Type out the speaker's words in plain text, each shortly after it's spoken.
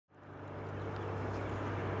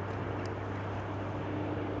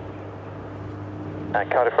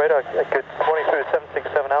Cardiff Radar, good morning through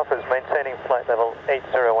 767 Alpha is maintaining flight level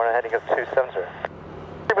 801 and heading of 270.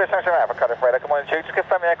 Speedbird 767 Alpha, Cardiff Radar, good morning to you. Just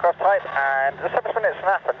confirm the aircraft type and the 7 minutes St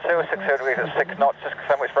Athan, 260 degrees at 6 knots. Just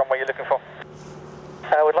confirm which runway you're looking for.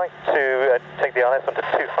 I would like to take the ILS onto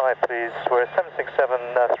 25, please. We're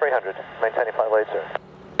 767-300, maintaining flight level 80.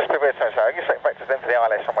 Speedbird 767, you select vectors in for the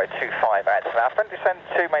ILS runway 25 at St Athan. Descend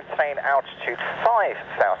to maintain altitude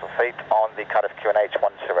 5,000 feet on the Cardiff QNH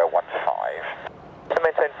 1015. To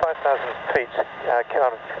maintain 5,000 feet,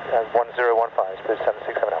 count 1015, please,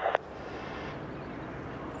 767 Alpha.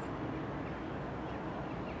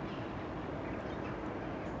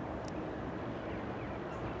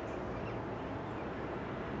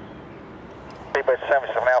 Speedbird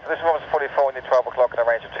 767 Alpha, this is Robinson 44 in the 12 o'clock in a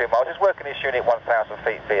range of 2 miles. It's working this unit 1,000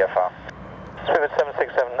 feet VFR. Speedbird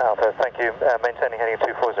 767 Alpha, thank you, maintaining heading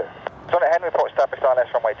 240. John at Henry, report established ILS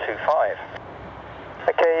runway 25.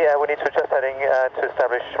 Okay, we need to adjust heading to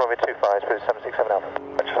establish runway 25, Speedbird 767 Alpha.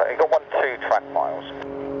 You've got 12 track miles.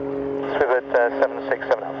 Speedbird 767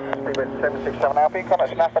 Alpha. Speedbird 767 Alpha, you contact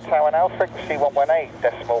St Athan Tower now, frequency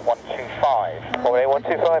 118.125.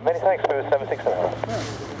 118.125, many thanks, Speedbird 767 Alpha.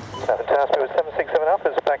 St Athan Tower, Speedbird 767 Alpha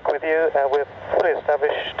is back with you. We're fully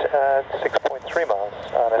established 6.3 miles,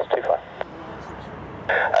 ILS 25.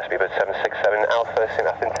 Speedbird 767 Alpha, St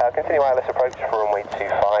Athan Tower, continue ILS approach for runway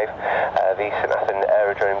 25. The St Athan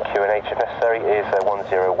Aerodrome QNH, if necessary, is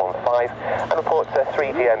 1015 and report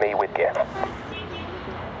 3 DME with gear.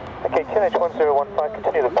 Okay, QNH 1015,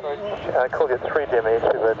 continue the approach, call you at 3 DME,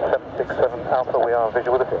 Speedbird 767 Alpha, we are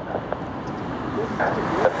visual with the field.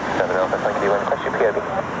 7 Alpha, thank you, and question POB.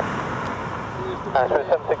 Speedbird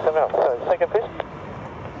 767 Alpha, so second please.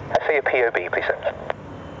 I see a POB, please sir.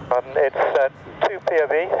 It's 2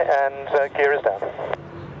 POB and gear is down.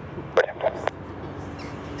 Brilliant.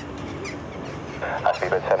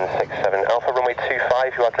 Speedbird 767 Alpha, runway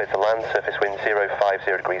 25, you are clear to land, surface wind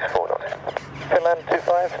 050 degrees 4 knots. Finland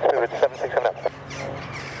 25, Speedbird 767 Alpha.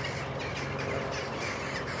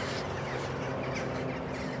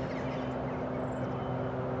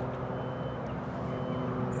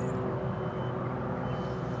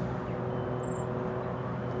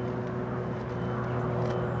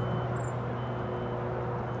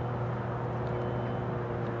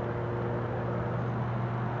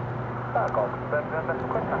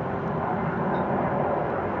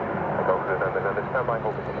 Stand by,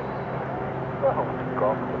 hold position.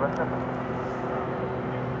 Golf,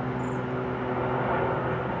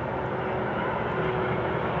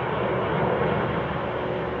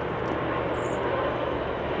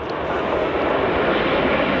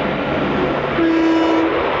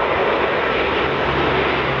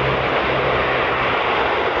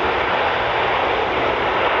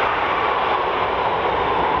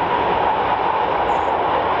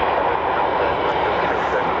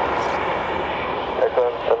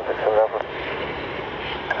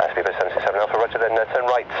 Speedbird 767 Alpha, roger, then turn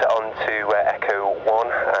right onto Echo 1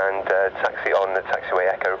 and taxi on the taxiway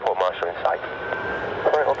Echo, report marshal in sight.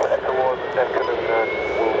 Right onto Echo 1, Echo and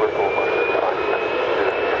we'll report marshal in sight.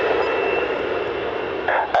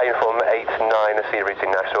 Uniform 89, I see your route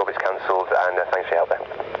international, orbit's cancelled, and thanks for your help there.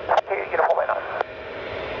 Uniform 89.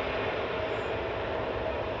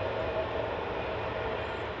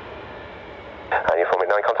 And Uniform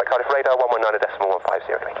 89, contact Cardiff Radar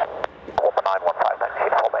 119.150. 119.159,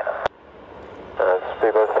 Uniform 89.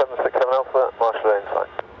 Speedbird 767 Alpha, marshal in sight.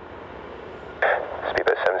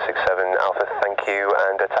 Speedbird 767 Alpha, thank you,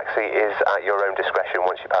 and taxi is at your own discretion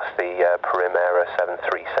once you pass the Primera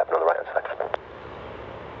 737 on the right hand side.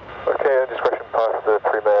 Okay, discretion past the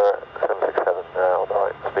Primera 767 on the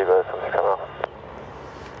right, Speedbird 767 Alpha.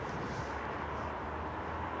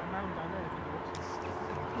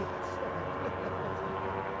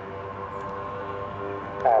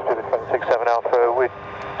 Speedbird 767 Alpha, we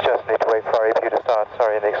just need to wait for our EPU to start.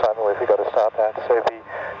 Sorry, in the excitement we've got to start that, so it'll be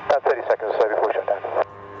about 30 seconds or so before we shut down.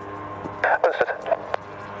 Understood.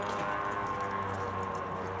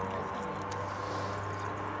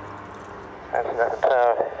 And St Athan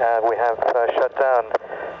Tower, we have shut down.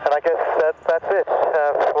 And I guess that's it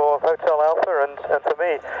for Hotel Alpha and for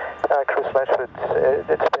me, Chris Latchford.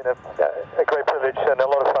 It's been a great privilege and a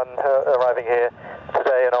lot of fun arriving here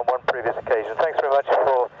today and on one previous occasion. Thanks very much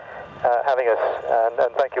for having us,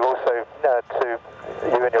 and thank you also to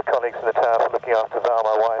you and your colleagues in the tower for looking after Val,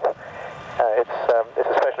 my wife. It's a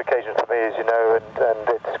special occasion for me, as you know, and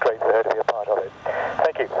it's great for her to be a part of it.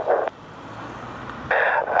 Thank you.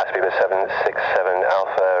 Speedbird 767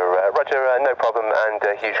 Alpha, roger, no problem, and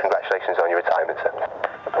huge congratulations on your retirement, sir.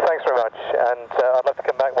 Thanks very much, and I'd love to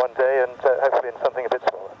come back one day and hopefully in something a bit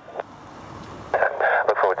smaller.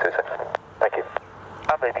 Look forward to it, sir. Thank you.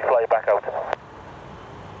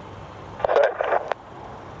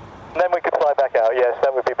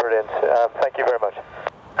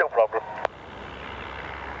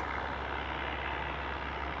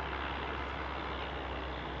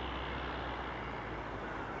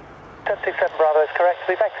 767 Bravo is correct.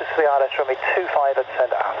 Be back to the ILS runway 25 at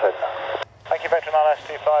St Athan. Thank you, Veteran ILS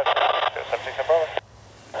 25, 767 Bravo.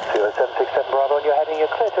 767 Bravo, on your heading,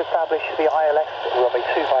 you're clear to establish the ILS runway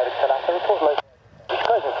 25 at St Athan. Report low.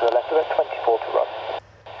 Closing to the left about 24 to run.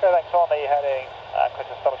 So thanks on the heading, clear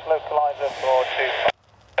to establish localizer for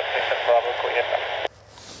 767 Bravo, call you here.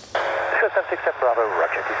 767 Bravo,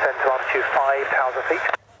 roger. Descend to altitude 5,000 feet.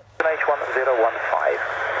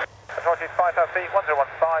 H1015. Altitude 5,000 feet, 1015,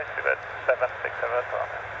 Speedbird 767 Bravo.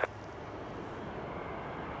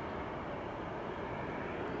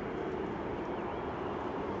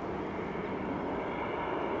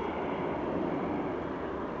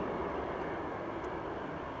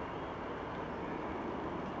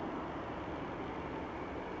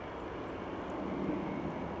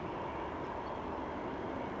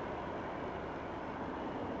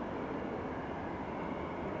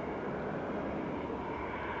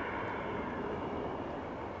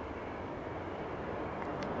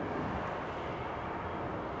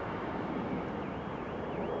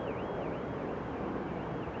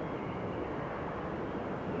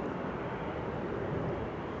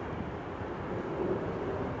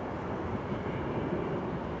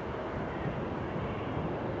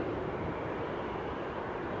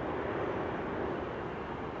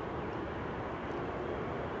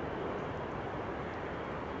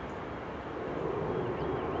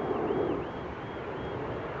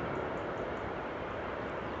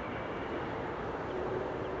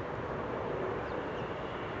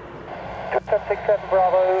 Seven 767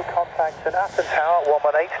 Bravo, contact St Athan Tower,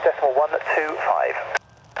 118.125.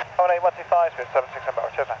 118.125, Speedbird 767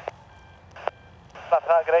 Bravo, cheers now. Left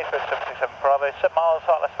target 8, Speedbird 767 Bravo, 7 miles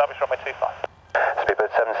out, let's establish runway 25.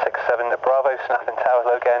 Speedbird 767 Bravo, St Athan Tower,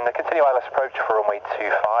 hello again. Continue ILS approach for runway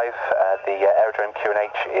 25. The aerodrome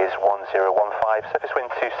QNH is 1015. Surface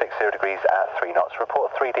wind 260 degrees at 3 knots.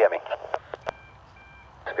 Report 3 DME.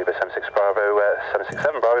 Speedbird 76 Bravo,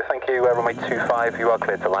 767 Bravo, thank you. Runway 25, you are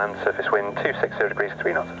clear to land. Surface wind 260 degrees,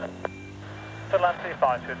 3 knots. To land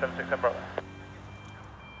 25, 767 Bravo.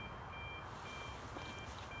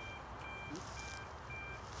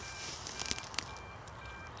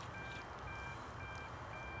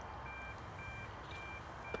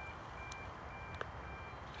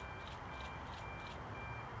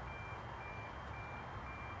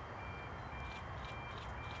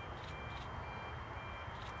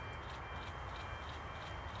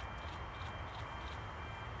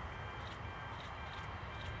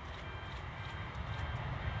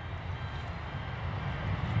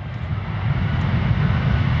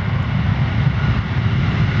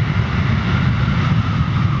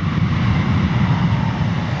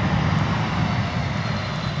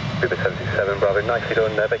 Speedbird 767 Bravo, nicely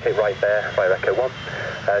done. Vacate right there, via Echo 1.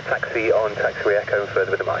 Taxi on taxiway Echo and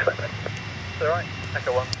further with the marshman. Alright,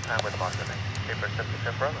 Echo 1 and with the marshman. Speedbird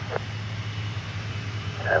 767 Bravo.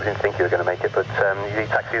 We didn't think you were going to make it, but the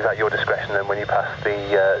taxi is at your discretion and when you pass the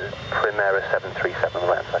Primera 737 on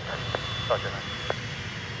the right hand side. Roger, mate.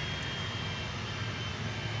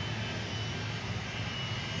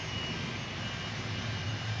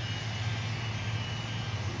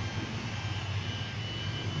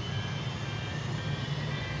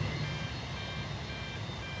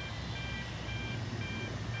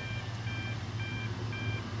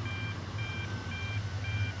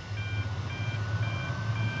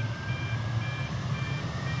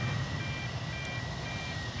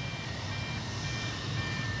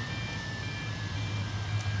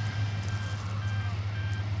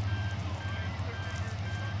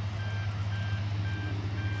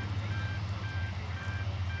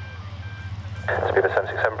 Speedbird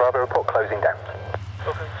 767 Bravo, report closing down.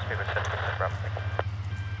 Okay, Speedbird 767 Bravo.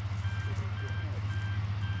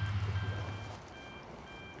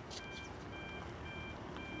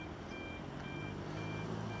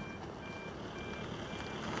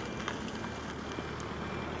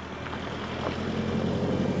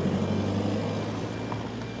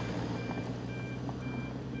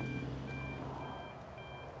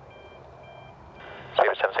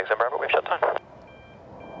 Speedbird 767 Bravo, we've shut time.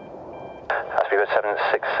 Speedbird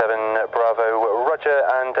 767 Bravo, roger,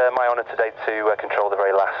 and my honour today to control the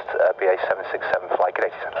very last BA 767 flight. Good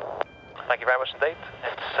day, sir. Thank you very much indeed.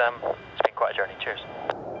 It's been quite a journey. Cheers.